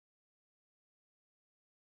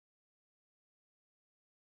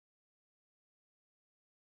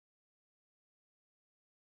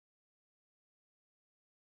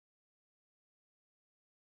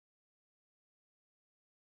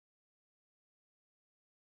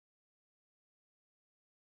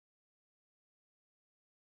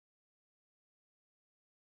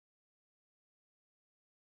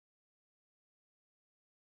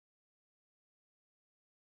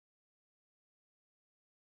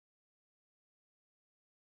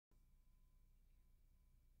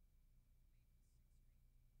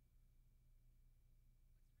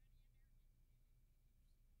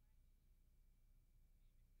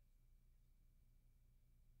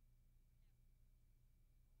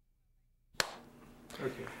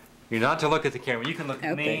You're not to look at the camera. You can look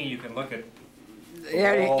at me, you can look at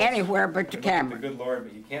anywhere but the camera. The good Lord,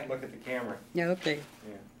 but you can't look at the camera. Okay.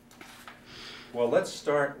 Yeah. Well, let's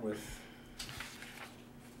start with,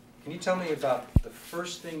 can you tell me about the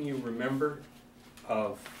first thing you remember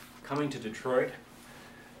of coming to Detroit?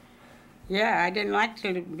 Yeah, I didn't like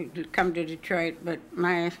to come to Detroit, but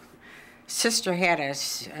my sister had a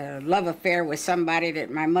love affair with somebody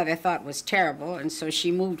that my mother thought was terrible, and so she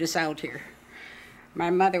moved us out here. My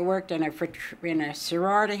mother worked in a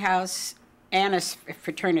sorority house and a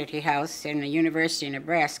fraternity house in the University of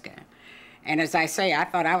Nebraska. And as I say, I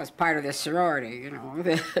thought I was part of the sorority, you know.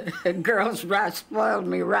 The girls spoiled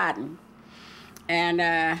me rotten. And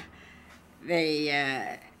I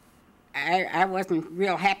wasn't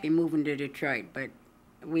real happy moving to Detroit, but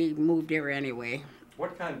we moved here anyway.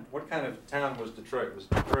 What kind of town was Detroit? Was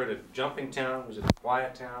Detroit a jumping town? Was it a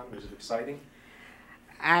quiet town? Was it exciting?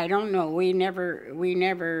 I don't know. I never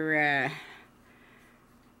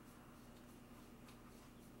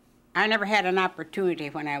had an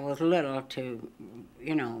opportunity when I was little to,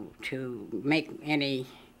 you know, to make a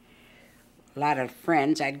lot of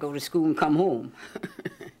friends. I'd go to school and come home.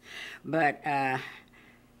 But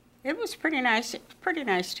it was pretty nice. It was a pretty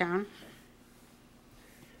nice town.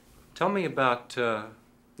 Tell me about,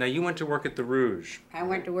 now you went to work at the Rouge. I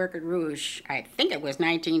went to work at Rouge, I think it was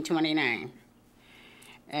 1929.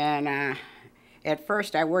 And at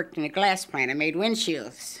first I worked in a glass plant. I made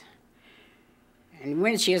windshields. And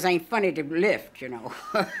windshields ain't funny to lift, you know.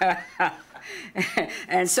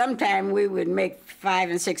 And sometimes we would make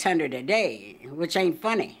 $500 and $600 a day, which ain't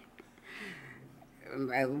funny.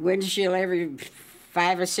 A windshield every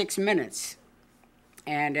 5 or 6 minutes.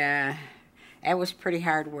 And that was pretty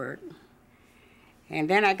hard work. And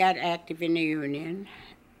then I got active in the union,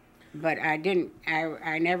 but I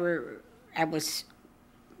was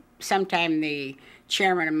sometime the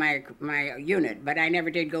chairman of my unit, but I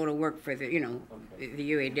never did go to work for the, you know,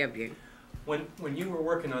 the UAW. When you were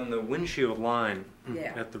working on the windshield line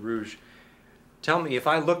at the Rouge, tell me, if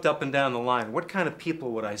I looked up and down the line, what kind of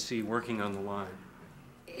people would I see working on the line?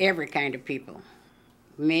 Every kind of people,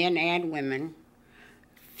 men and women.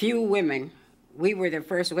 Few women. We were the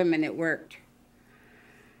first women that worked.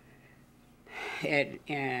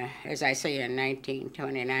 As I say, in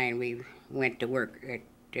 1929, we went to work at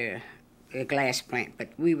a glass plant, but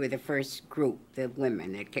we were the first group of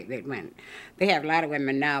women that went. They have a lot of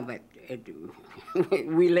women now, but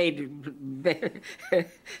we laid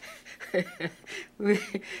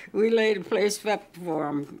we laid a place up for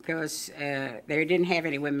them because they didn't have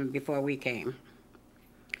any women before we came.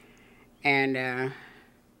 And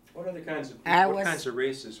what other kinds of people, what kinds of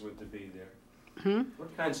races would there be there?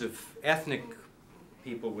 What kinds of ethnic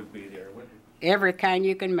people would be there? Every kind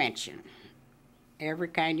you can mention. Every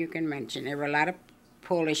kind you can mention. There were a lot of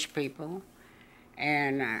Polish people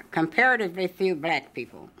and comparatively few black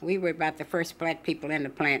people. We were about the first black people in the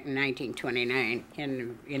plant in 1929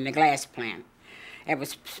 in the glass plant. It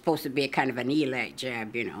was supposed to be a kind of an elite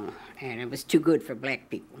job, you know, and it was too good for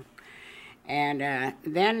black people. And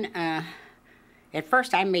then at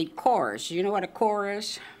first I made cores. You know what a core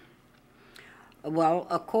is? Well,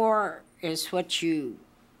 a core is what you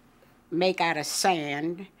make out of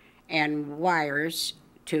sand and wires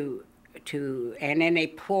and then they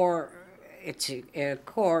pour. A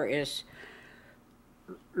core is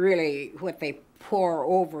really what they pour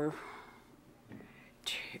over.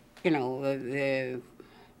 You know, to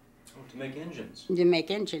make engines. To make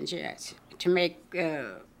engines, yes. To make.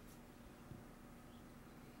 Yeah,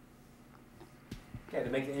 to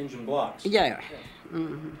make the engine blocks. Yeah.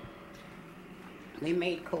 Mm-hmm. They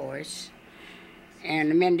made cores.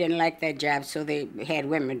 And the men didn't like that job, so they had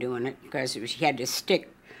women doing it because you had to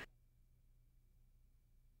stick.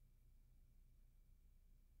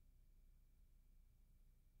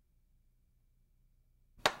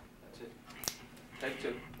 That's it. Take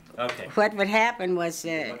two. Okay. What would happen was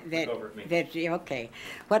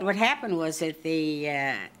What would happen was that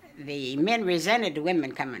the men resented the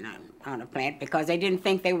women coming on a plant because they didn't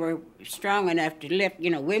think they were strong enough to lift.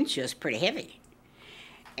 You know, windshield's pretty heavy.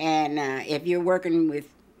 And if you're working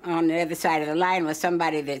on the other side of the line with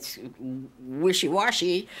somebody that's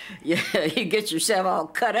wishy-washy, you get yourself all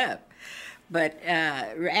cut up. But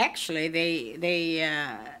actually,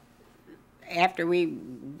 after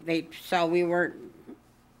they saw we weren't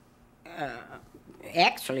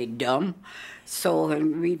actually dumb, so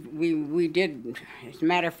we did. As a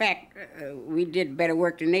matter of fact, we did better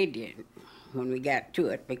work than they did when we got to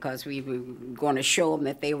it because we were going to show them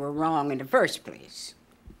that they were wrong in the first place.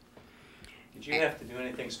 Did you have to do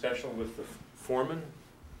anything special with the foreman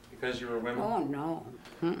because you were women? Oh, no.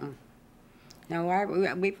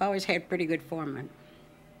 No, we've always had pretty good foremen.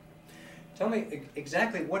 Tell me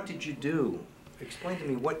exactly, what did you do? Explain to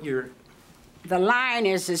me what your... The line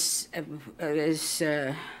is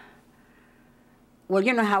well,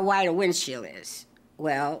 you know how wide a windshield is.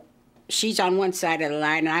 Well, she's on one side of the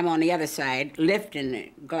line and I'm on the other side lifting the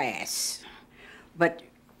glass. But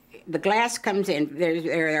the glass comes in.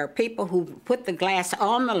 There are people who put the glass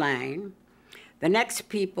on the line. The next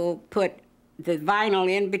people put the vinyl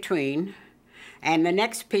in between. And the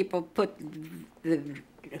next people put the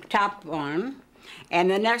top on. And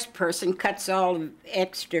the next person cuts all the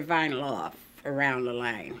extra vinyl off around the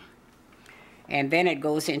line. And then it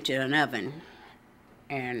goes into an oven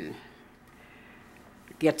and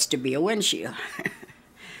gets to be a windshield.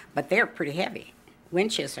 But they're pretty heavy.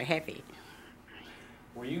 Windshields are heavy.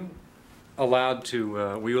 Were you allowed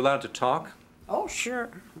to talk? Oh, sure.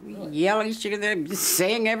 We yell at each other,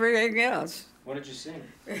 sing everything else. What did you sing?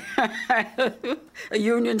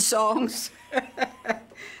 Union songs.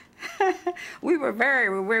 we were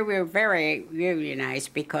very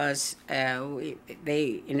unionized because in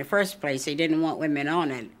the first place, they didn't want women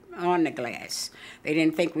on the glass. They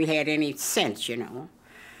didn't think we had any sense, you know,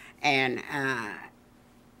 and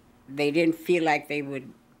they didn't feel like they would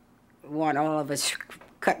want all of us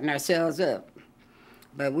cutting ourselves up.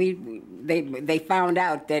 But they found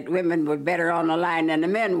out that women were better on the line than the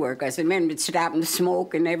men were, because the men would stop and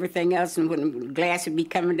smoke and everything else, and when the glass would be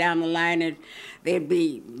coming down the line, and they'd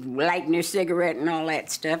be lighting their cigarette and all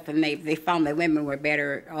that stuff, and they found that women were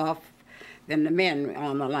better off than the men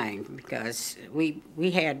on the line, because we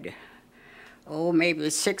had, maybe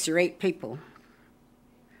 6 or 8 people.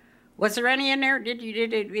 Was there any in there? Did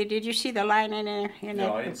you see the line in there?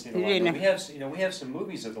 No, I didn't see the line. We have some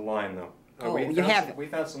movies of the line though. We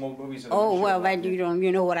found some old movies of the line. Oh, well, then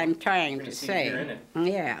you know what I'm trying to say. You're in it.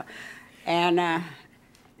 Yeah. And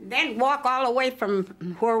then walk all the way from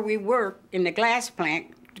where we were in the glass plant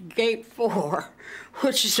to Gate 4,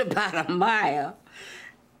 which is about a mile.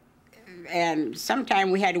 And sometime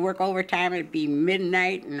we had to work overtime. It'd be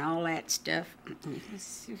midnight and all that stuff.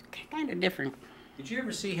 It's kind of different. Did you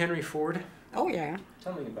ever see Henry Ford? Oh, yeah.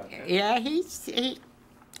 Tell me about that. Yeah,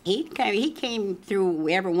 he came through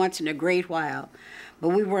every once in a great while, but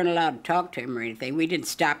we weren't allowed to talk to him or anything. We didn't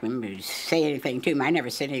stop him or say anything to him. I never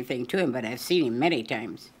said anything to him, but I've seen him many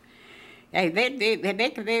times. The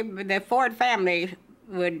Ford family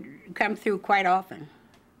would come through quite often.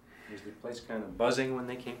 Was the place kind of buzzing when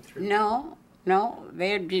they came through? No.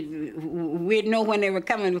 We'd know when they were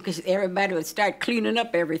coming because everybody would start cleaning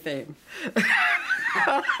up everything.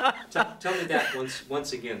 Tell me that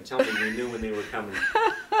once again. Tell me you knew when they were coming.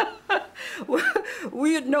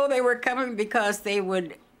 We'd know they were coming because they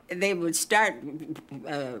would start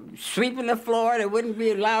sweeping the floor. They wouldn't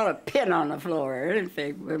be allowed a pin on the floor or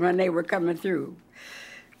anything when they were coming through.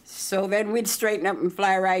 So then we'd straighten up and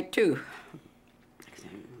fly right too.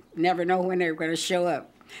 Never know when they were going to show up.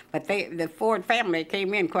 But the Ford family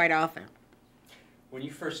came in quite often. When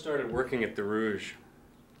you first started working at the Rouge,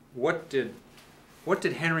 what did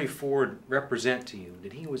Henry Ford represent to you?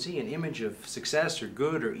 Was he an image of success or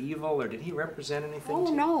good or evil, or did he represent anything to you?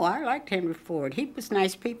 Oh, no, I liked Henry Ford. He was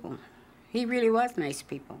nice people. He really was nice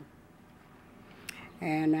people.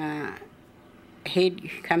 And he'd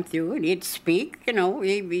come through and he'd speak, you know.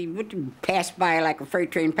 He would pass by like a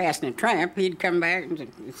freight train passing a tramp. He'd come back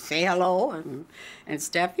and say hello and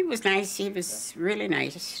stuff. He was nice. He was really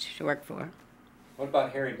nice to work for. What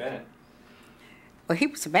about Harry Bennett? Well, he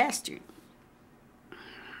was a bastard.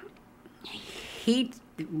 He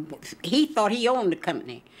thought he owned the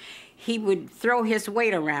company. He would throw his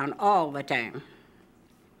weight around all the time.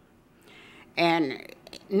 And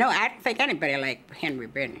no, I don't think anybody liked Harry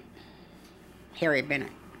Bennett.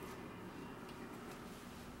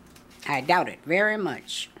 I doubt it very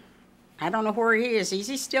much. I don't know where he is. Is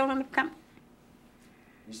he still in the company?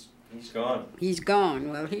 He's gone. He's gone.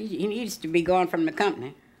 Well, he needs to be gone from the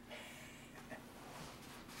company.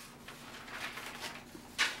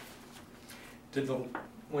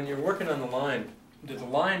 When you're working on the line, did the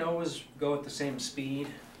line always go at the same speed?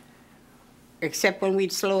 Except when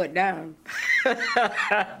we'd slow it down.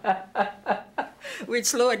 We'd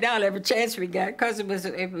slow it down every chance we got because it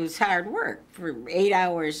was hard work for 8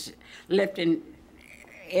 hours lifting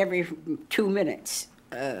every 2 minutes.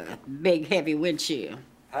 Big heavy windshield.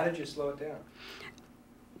 How did you slow it down?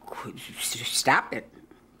 Stop it.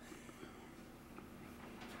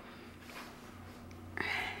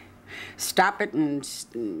 Stop it and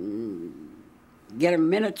get a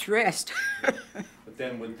minute's rest. But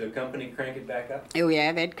then would the company crank it back up? Oh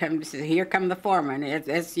yeah, they'd come to say, here come the foreman.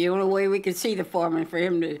 That's the only way we could see the foreman, for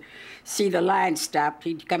him to see the line stopped.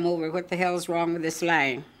 He'd come over, what the hell's wrong with this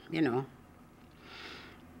line? You know,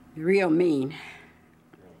 real mean.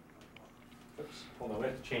 Oops, hold on, we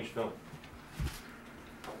have to change film.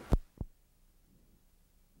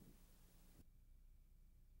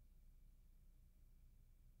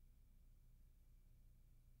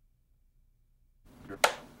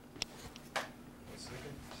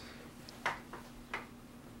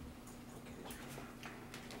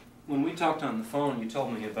 When we talked on the phone, you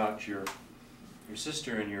told me about your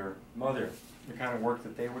sister and your mother, the kind of work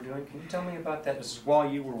that they were doing. Can you tell me about that? This is while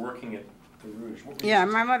you were working at the Rouge. What were Yeah,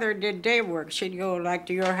 my mother did day work. She'd go like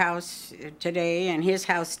to your house today and his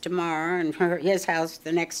house tomorrow and his house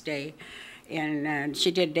the next day. And she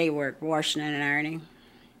did day work, washing and ironing.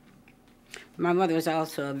 My mother was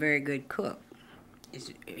also a very good cook.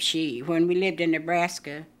 When we lived in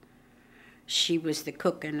Nebraska, she was the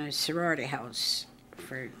cook in a sorority house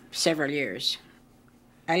for several years.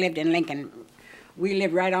 I lived in Lincoln. We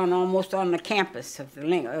lived right on, almost on the campus of on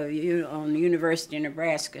the University of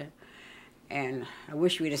Nebraska. And I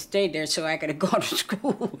wish we'd have stayed there so I could have gone to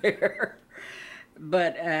school there.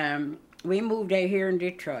 But we moved out here in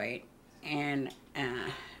Detroit, and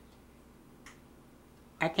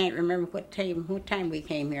I can't remember what time we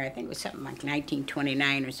came here. I think it was something like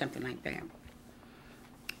 1929 or something like that.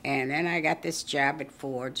 And then I got this job at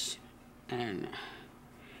Ford's, and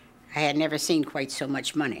I had never seen quite so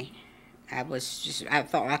much money. I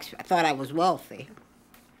thought I was wealthy.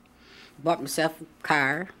 Bought myself a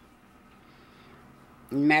car.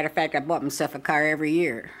 Matter of fact, I bought myself a car every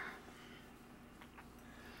year.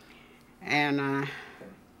 And I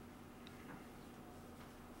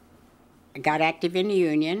got active in the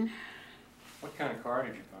union. What kind of car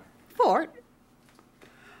did you buy? Ford.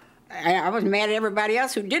 I was mad at everybody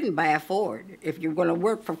else who didn't buy a Ford. If you're going to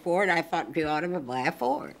work for Ford, I thought you ought to buy a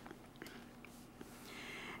Ford.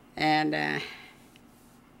 And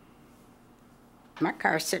my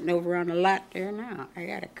car's sitting over on the lot there now. I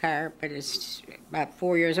got a car, but it's about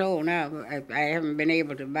 4 years old now. I haven't been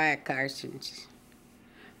able to buy a car since.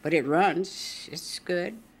 But it runs. It's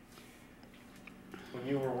good. When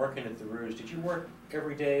you were working at the Rouge, did you work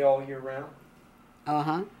every day all year round?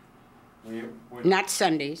 Uh-huh. Were Not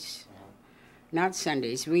Sundays. Not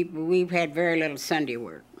Sundays. We've had very little Sunday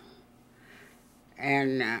work.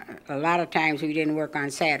 And a lot of times we didn't work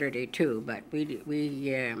on Saturday too, but we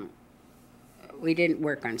didn't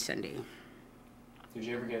work on Sunday. Did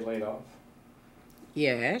you ever get laid off?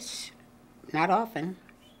 Yes, not often.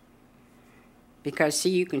 Because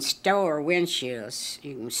see, you can store windshields.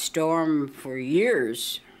 You can store them for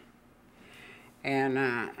years.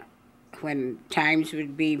 And when times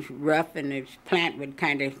would be rough and the plant would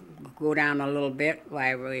kind of go down a little bit,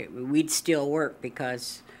 why we'd still work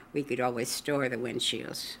because we could always store the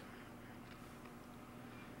windshields.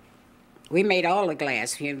 We made all the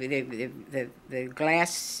glass, the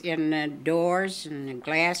glass in the doors and the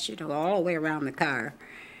glass, all the way around the car.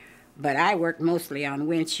 But I worked mostly on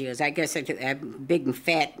windshields. I guess I'm big and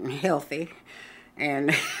fat and healthy,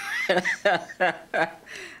 and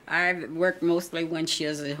I worked mostly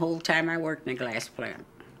windshields the whole time I worked in the glass plant.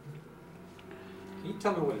 Can you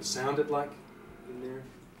tell me what it sounded like in there?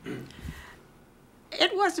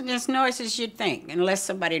 It wasn't as noisy as you'd think, unless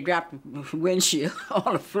somebody dropped a windshield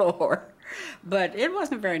on the floor. But it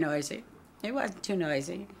wasn't very noisy. It wasn't too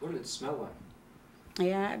noisy. What did it smell like?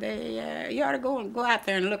 Yeah, you ought to go out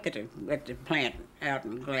there and look at the plant out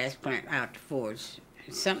in the glass plant out to Ford's.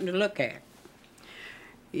 It's something to look at.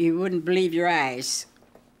 You wouldn't believe your eyes,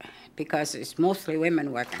 because it's mostly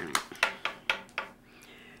women work on it.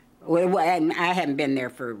 Well, and I haven't been there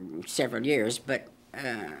for several years, but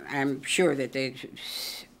I'm sure that they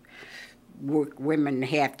work women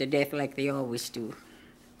half to death like they always do.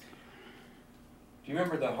 Do you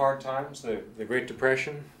remember the hard times, the Great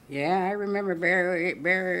Depression? Yeah, I remember very,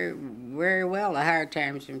 very, very well the hard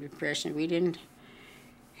times in the Depression. We didn't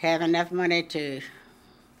have enough money to.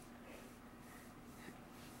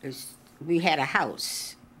 We had a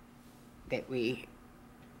house that we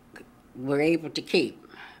were able to keep,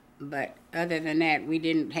 but other than that, we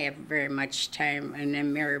didn't have very much time and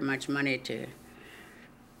then very much money to.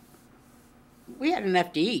 We had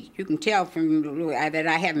enough to eat. You can tell from that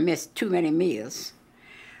I haven't missed too many meals,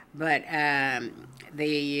 but it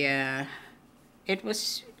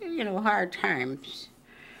was hard times,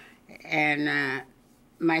 and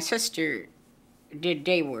my sister did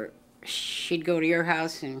day work. She'd go to your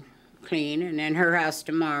house and clean, and then her house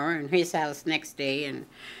tomorrow, and his house next day, and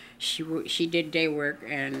she did day work,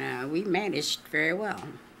 and we managed very well.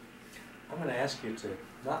 I'm going to ask you to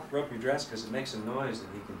not rub your dress because it makes a noise that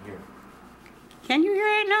he can hear. Can you hear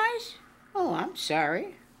that noise? Oh, I'm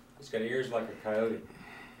sorry. He's got ears like a coyote.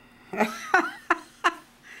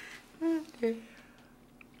 Okay.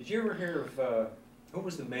 Did you ever hear of who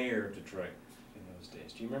was the mayor of Detroit in those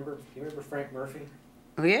days? Do you remember? Do you remember Frank Murphy?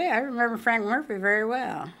 Oh, yeah, I remember Frank Murphy very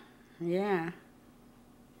well. Yeah.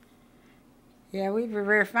 Yeah, we were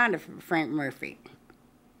very fond of Frank Murphy.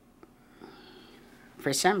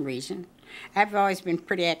 For some reason. I've always been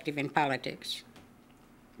pretty active in politics.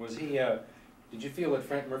 Was he? Did you feel that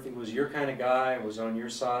Frank Murphy was your kind of guy? Was on your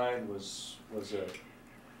side? Was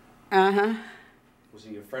Uh-huh. Was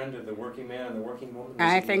he a friend of the working man and the working woman? Was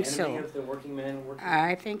I he think an enemy so. of the working man and working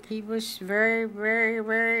I think he was very, very,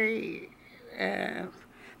 very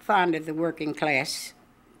fond of the working class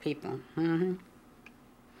people. Mm-hmm.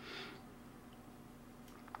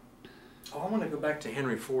 Oh, I want to go back to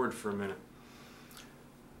Henry Ford for a minute.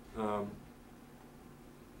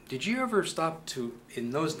 Did you ever stop to,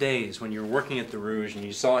 in those days when you were working at the Rouge and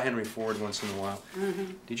you saw Henry Ford once in a while,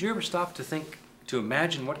 did you ever stop to think, to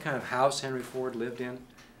imagine what kind of house Henry Ford lived in?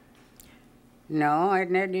 No,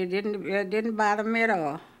 it didn't bother me at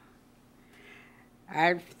all.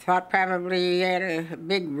 I thought probably he had a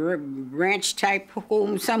big ranch-type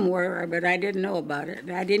home somewhere, but I didn't know about it.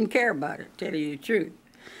 I didn't care about it, to tell you the truth.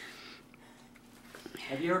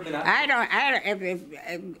 Have you ever been out?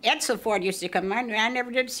 If Edsel Ford used to come. I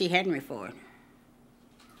never did see Henry Ford.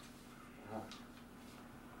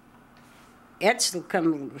 Edsel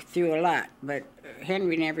come through a lot, but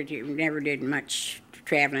Henry never did much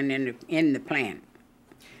traveling in the plant.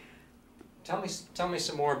 Tell me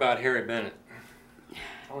some more about Harry Bennett.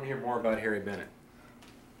 I want to hear more about Harry Bennett.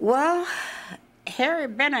 Well, Harry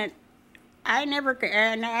Bennett, I never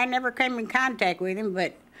came in contact with him,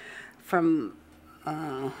 but from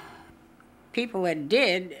people that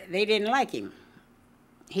did, they didn't like him.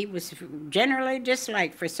 He was generally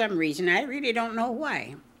disliked for some reason. I really don't know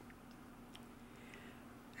why.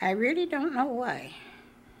 I really don't know why.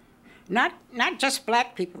 Not just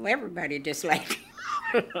black people, everybody disliked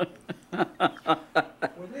him.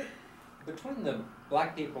 Between the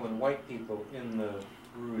black people and white people in the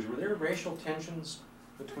Rouge, were there racial tensions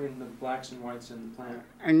between the blacks and whites in the plant?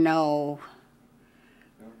 No.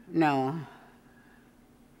 No.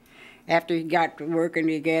 After we got working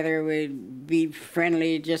together, we'd be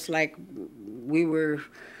friendly just like we were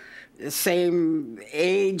the same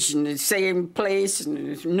age and the same place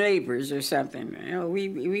and neighbors or something. You know, we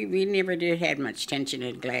never did have much tension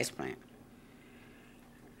in the glass plant.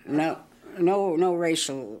 No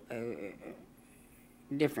racial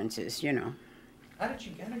differences, you know. How did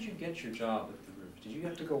you get your job at the Rouge? Did you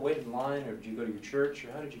have to go wait in line, or did you go to your church,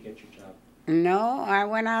 or how did you get your job? No, I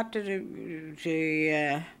went out to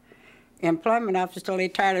the employment office till they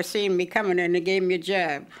tired of seeing me coming, and they gave me a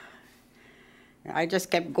job. I just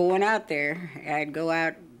kept going out there. I'd go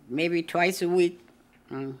out maybe twice a week,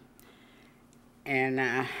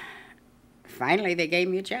 and finally they gave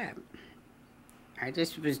me a job. I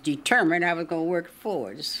just was determined I was going to work at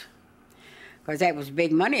Ford's, because that was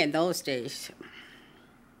big money in those days.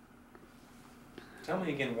 Tell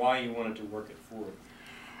me again why you wanted to work at Ford.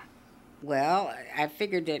 Well, I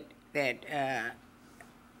figured that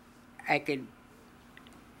I could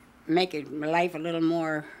make my life a little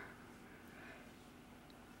more.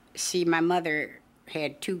 See, my mother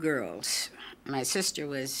had 2 girls. My sister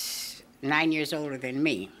was 9 years older than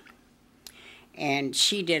me, and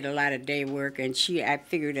she did a lot of day work, and I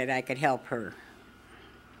figured that I could help her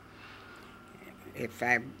if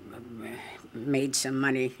I made some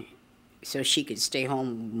money so she could stay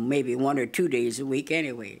home maybe 1 or 2 days a week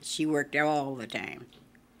anyway. She worked all the time.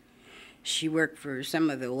 She worked for some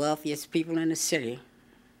of the wealthiest people in the city.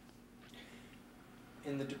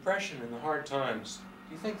 In the Depression and the hard times,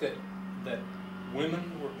 do you think that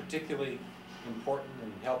women were particularly important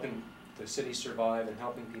in helping the city survive and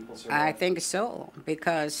helping people survive? I think so,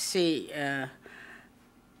 because, see,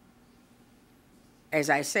 as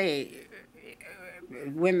I say,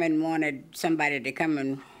 women wanted somebody to come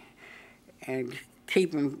and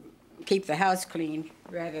keep the house clean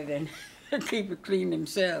rather than keep it clean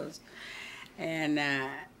themselves. And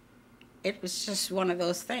it was just one of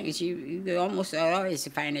those things. You could almost always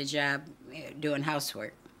find a job doing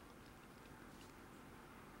housework.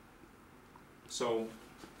 So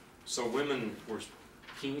women were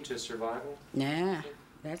key to survival? Yeah,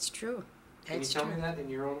 that's true. Can you tell me that in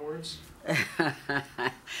your own words?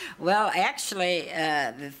 Well, actually,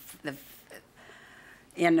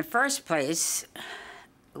 in the first place,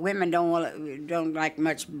 women don't like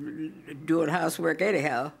much doing housework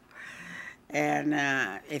anyhow, And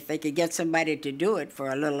if they could get somebody to do it for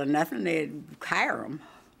a little or nothing, they'd hire them.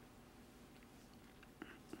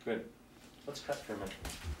 Good. Let's cut for a minute.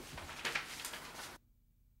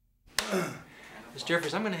 Ms.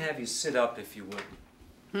 Jeffries, I'm going to have you sit up if you would.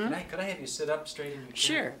 Could I have you sit up straight in your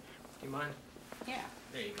chair? Sure. Do you mind? Yeah.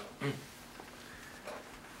 There you go.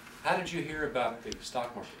 How did you hear about the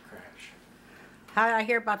stock market crash? How did I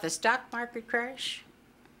hear about the stock market crash?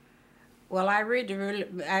 Well,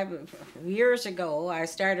 years ago, I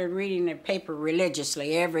started reading the paper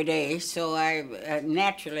religiously every day, so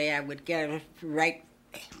naturally I would get it right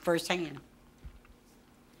firsthand.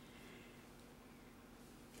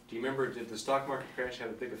 Do you remember, did the stock market crash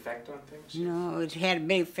have a big effect on things? No, it had a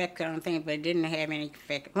big effect on things, but it didn't have any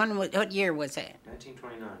effect. What year was that?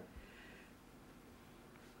 1929.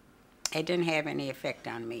 It didn't have any effect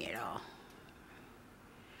on me at all.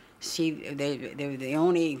 See, the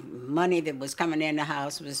only money that was coming in the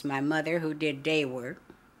house was my mother, who did day work,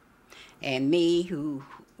 and me, who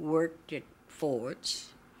worked at Ford's,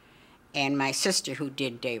 and my sister, who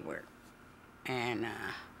did day work. And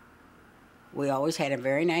we always had a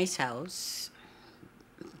very nice house,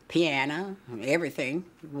 piano, everything.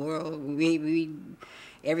 Well,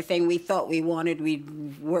 everything we thought we wanted,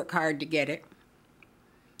 we'd work hard to get it.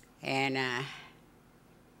 And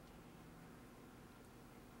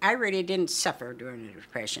I really didn't suffer during the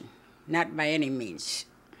Depression, not by any means.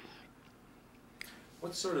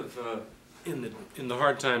 What sort of, in the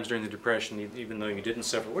hard times during the Depression, even though you didn't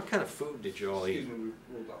suffer, what kind of food did you all eat? Excuse me,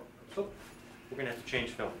 we moved on. Oh, we're going to have to change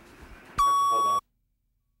film. Have to hold on.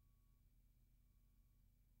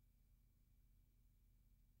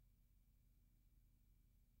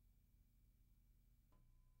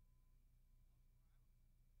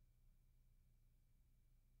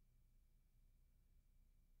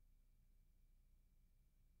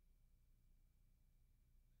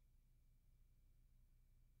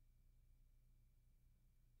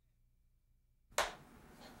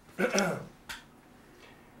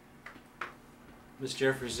 Ms.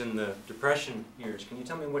 Jeffries, in the Depression years, can you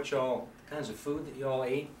tell me what kinds of food that you all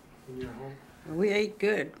ate in your home? We ate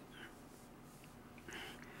good.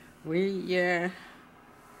 We,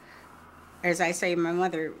 as I say, my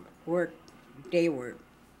mother worked day work.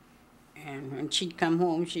 And when she'd come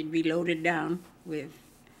home, she'd be loaded down with,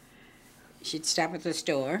 she'd stop at the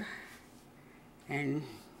store, and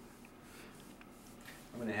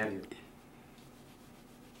I'm going to have you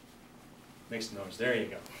make some noise. There you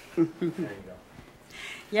go. There you go.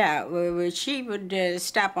 yeah, she would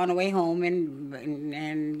stop on the way home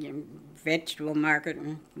and vegetable market,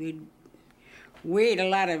 and we ate a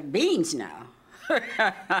lot of beans now.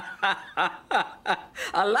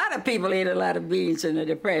 A lot of people ate a lot of beans in the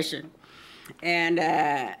Depression,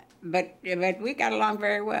 and but we got along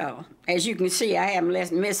very well. As you can see, I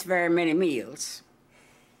haven't missed very many meals.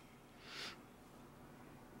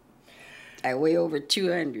 I weigh over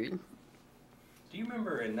 200. Do you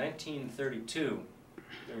remember in 1932,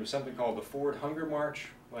 there was something called the Ford Hunger March,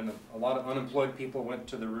 when a lot of unemployed people went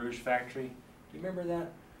to the Rouge factory? Do you remember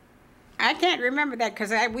that? I can't remember that because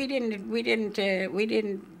the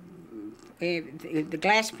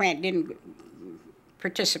glass plant didn't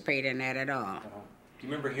participate in that at all. Do you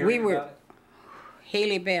remember hearing about it?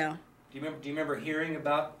 Haley Bell. Do you remember hearing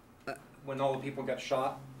about when all the people got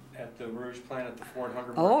shot at the Rouge plant at the Ford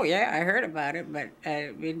Hunger March? Oh yeah, I heard about it, but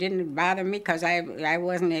it didn't bother me because I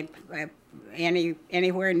wasn't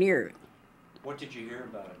anywhere near it. What did you hear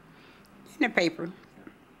about it? In the paper.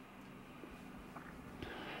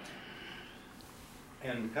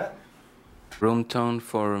 And cut. Room tone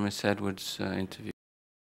for Miss Edwards' interview.